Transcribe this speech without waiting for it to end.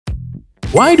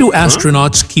Why do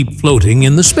astronauts keep floating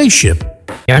in the spaceship?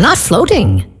 They're not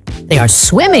floating. They are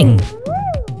swimming.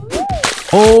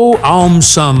 Oh,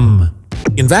 AumSum.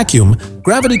 In vacuum,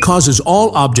 gravity causes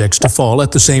all objects to fall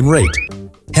at the same rate.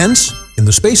 Hence, in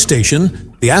the space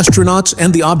station, the astronauts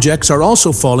and the objects are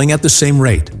also falling at the same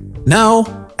rate.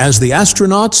 Now, as the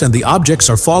astronauts and the objects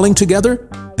are falling together,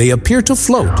 they appear to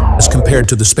float as compared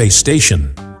to the space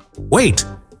station. Wait,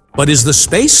 but is the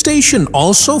space station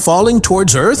also falling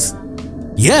towards Earth?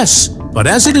 Yes, but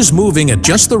as it is moving at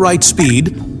just the right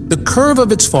speed, the curve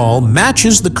of its fall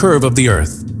matches the curve of the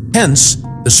Earth. Hence,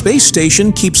 the space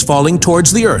station keeps falling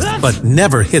towards the Earth, but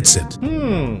never hits it.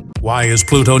 Why is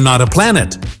Pluto not a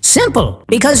planet? Simple,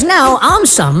 because now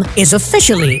AumSum is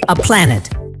officially a planet.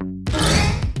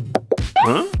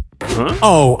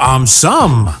 Oh,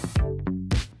 AumSum.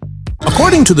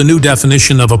 According to the new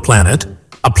definition of a planet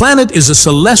is a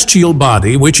celestial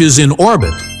body which is in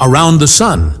orbit around the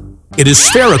Sun. It is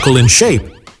spherical in shape,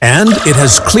 and it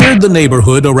has cleared the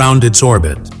neighborhood around its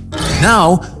orbit.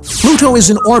 Now, Pluto is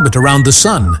in orbit around the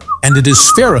Sun, and it is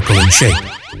spherical in shape.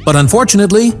 But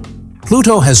unfortunately,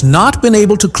 Pluto has not been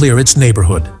able to clear its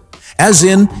neighborhood. As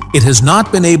in, it has not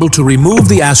been able to remove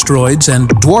the asteroids and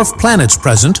dwarf planets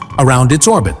present around its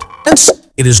orbit. Hence,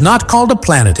 it is not called a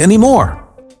planet anymore.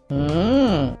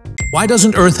 Why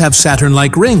doesn't Earth have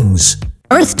Saturn-like rings?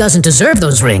 Earth doesn't deserve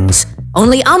those rings.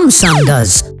 Only AumSum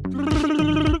does.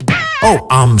 Oh,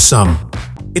 AumSum.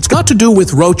 It's got to do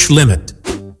with Roche limit.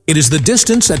 It is the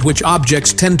distance at which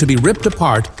objects tend to be ripped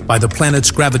apart by the planet's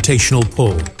gravitational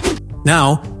pull.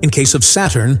 Now, in case of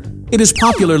Saturn, it is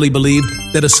popularly believed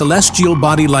that a celestial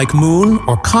body like moon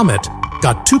or comet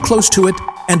got too close to it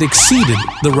and exceeded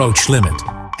the Roche limit.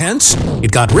 Hence,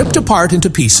 it got ripped apart into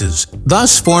pieces,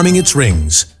 thus forming its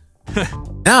rings.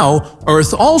 Now,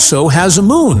 Earth also has a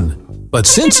moon, but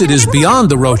since it is beyond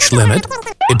the Roche limit,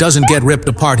 it doesn't get ripped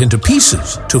apart into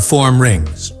pieces to form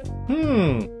rings.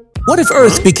 What if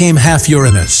Earth became half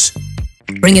Uranus?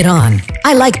 Bring it on.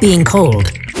 I like being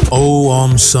cold. Oh,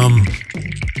 AumSum.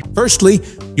 Firstly,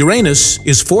 Uranus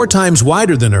is 4 times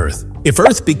wider than Earth. If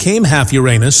Earth became half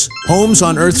Uranus, homes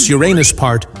on Earth's Uranus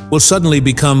part will suddenly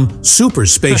become super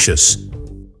spacious.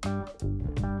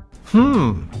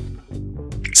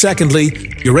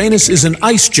 Secondly, Uranus is an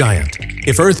ice giant.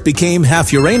 If Earth became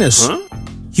half Uranus,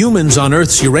 humans on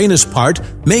Earth's Uranus part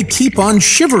may keep on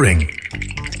shivering.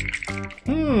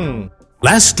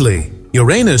 Lastly,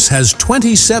 Uranus has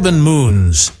 27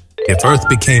 moons. If Earth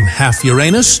became half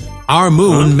Uranus, our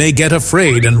moon may get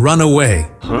afraid and run away.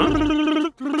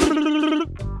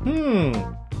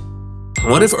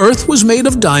 What if Earth was made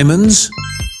of diamonds?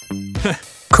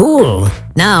 Cool.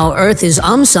 Now Earth is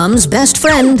AumSum's best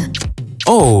friend.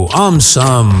 Oh,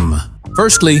 AumSum.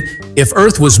 Firstly, if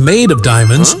Earth was made of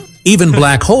diamonds, even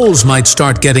black holes might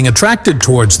start getting attracted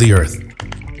towards the Earth.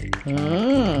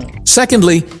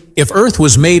 Secondly, if Earth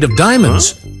was made of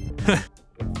diamonds,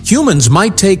 humans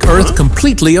might take Earth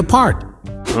completely apart.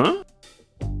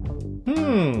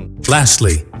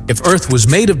 Lastly, if Earth was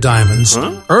made of diamonds,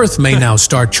 Earth may now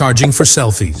start charging for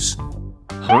selfies.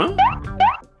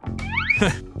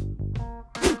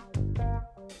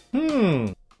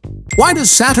 Why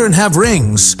does Saturn have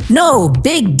rings? No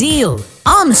big deal.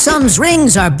 AumSum's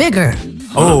rings are bigger.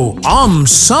 Oh,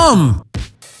 AumSum!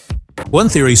 One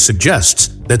theory suggests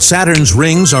that Saturn's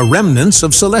rings are remnants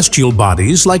of celestial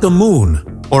bodies like a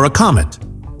moon or a comet.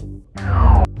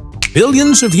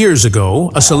 Billions of years ago,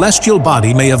 a celestial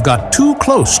body may have got too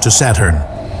close to Saturn.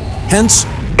 Hence,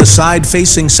 the side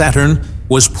facing Saturn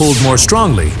was pulled more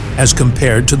strongly as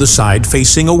compared to the side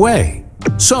facing away.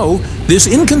 So, this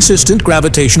inconsistent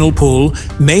gravitational pull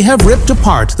may have ripped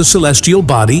apart the celestial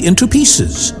body into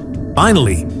pieces.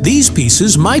 Finally, these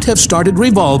pieces might have started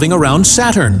revolving around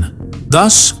Saturn,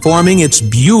 thus forming its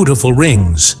beautiful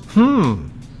rings.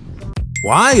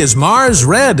 Why is Mars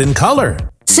red in color?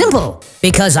 Simple,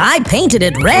 because I painted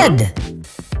it red.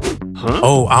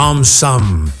 Oh,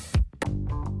 AumSum.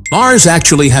 Mars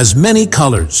actually has many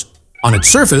colors. On its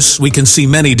surface, we can see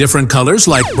many different colors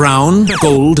like brown,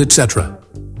 gold, etc.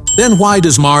 Then why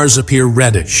does Mars appear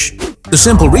reddish? The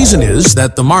simple reason is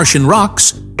that the Martian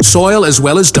rocks, soil as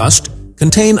well as dust,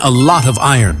 contain a lot of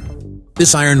iron.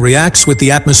 This iron reacts with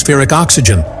the atmospheric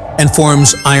oxygen and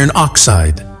forms iron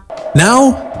oxide.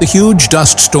 Now, the huge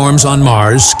dust storms on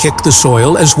Mars kick the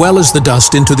soil as well as the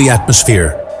dust into the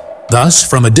atmosphere. Thus,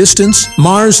 from a distance,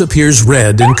 Mars appears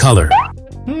red in color.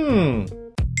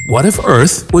 What if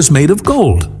Earth was made of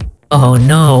gold? Oh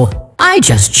no, I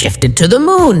just shifted to the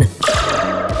moon.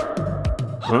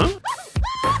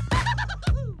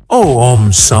 Oh,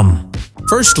 AumSum.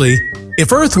 Firstly,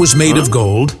 if Earth was made of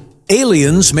gold,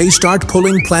 aliens may start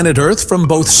pulling planet Earth from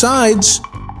both sides.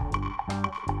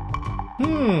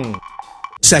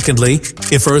 Secondly,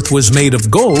 if Earth was made of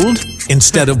gold,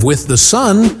 instead of with the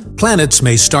sun, planets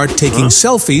may start taking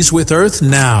selfies with Earth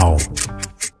now.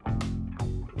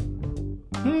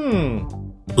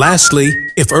 Lastly,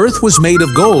 if Earth was made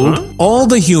of gold, all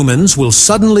the humans will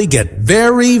suddenly get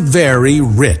very, very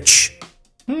rich.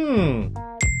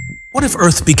 What if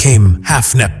Earth became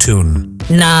half Neptune?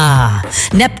 Nah,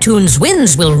 Neptune's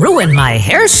winds will ruin my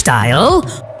hairstyle.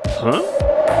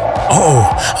 Oh,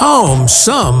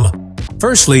 AumSum!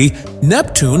 Firstly,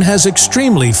 Neptune has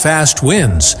extremely fast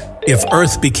winds. If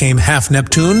Earth became half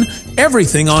Neptune,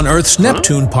 everything on Earth's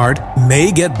Neptune part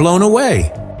may get blown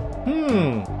away.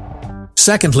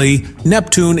 Secondly,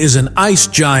 Neptune is an ice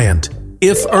giant.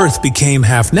 If Earth became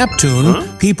half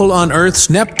Neptune, people on Earth's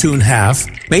Neptune half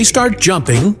may start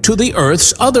jumping to the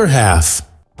Earth's other half.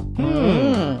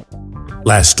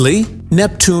 Lastly,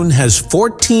 Neptune has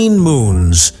 14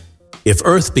 moons. If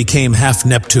Earth became half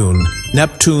Neptune,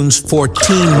 Neptune's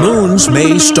 14 moons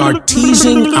may start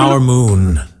teasing our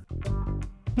moon.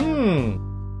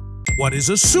 What is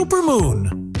a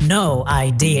supermoon? No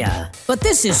idea. But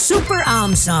this is Super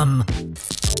AumSum.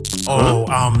 Oh,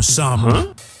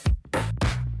 AumSum.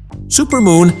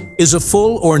 Supermoon is a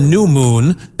full or new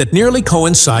moon that nearly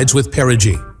coincides with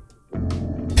perigee.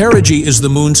 Perigee is the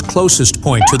moon's closest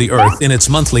point to the Earth in its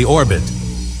monthly orbit.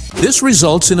 This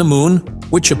results in a moon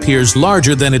which appears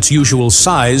larger than its usual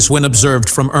size when observed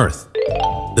from Earth.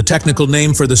 The technical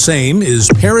name for the same is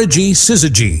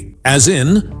perigee-syzygy, as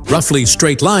in roughly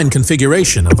straight-line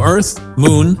configuration of Earth,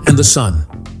 Moon, and the Sun.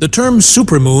 The term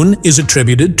supermoon is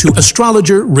attributed to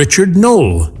astrologer Richard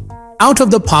Noel. Out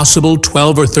of the possible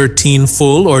 12 or 13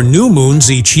 full or new moons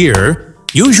each year,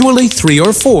 usually 3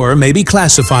 or 4 may be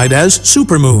classified as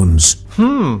supermoons.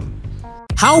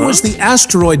 How was the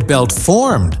asteroid belt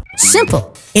formed?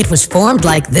 Simple. It was formed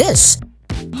like this.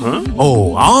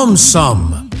 Oh,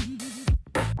 AumSum!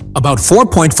 About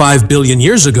 4.5 billion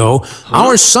years ago,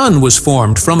 our sun was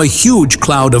formed from a huge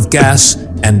cloud of gas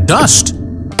and dust.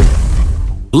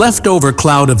 Leftover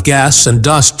cloud of gas and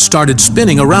dust started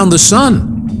spinning around the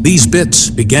sun. These bits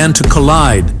began to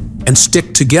collide and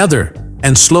stick together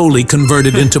and slowly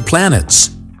converted into planets.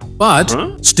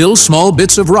 But still small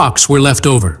bits of rocks were left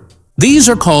over. These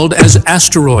are called as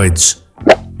asteroids.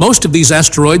 Most of these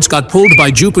asteroids got pulled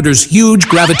by Jupiter's huge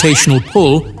gravitational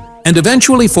pull and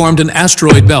eventually formed an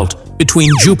asteroid belt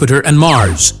between Jupiter and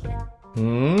Mars.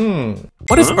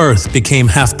 What if Earth became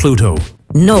half Pluto?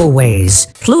 No ways.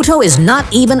 Pluto is not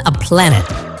even a planet.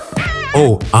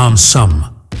 Oh,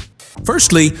 AumSum.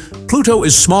 Firstly, Pluto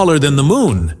is smaller than the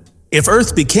Moon. If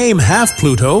Earth became half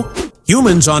Pluto,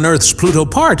 humans on Earth's Pluto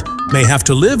part may have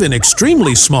to live in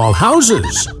extremely small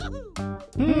houses.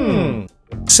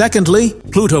 Secondly,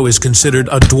 Pluto is considered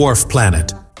a dwarf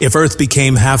planet. If Earth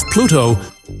became half Pluto,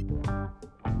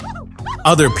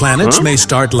 other planets may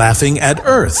start laughing at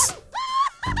Earth.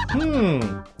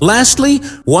 Lastly,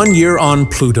 1 year on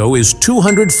Pluto is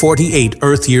 248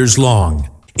 Earth years long.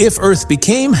 If Earth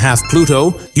became half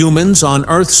Pluto, humans on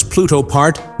Earth's Pluto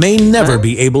part may never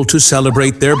be able to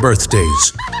celebrate their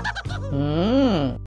birthdays.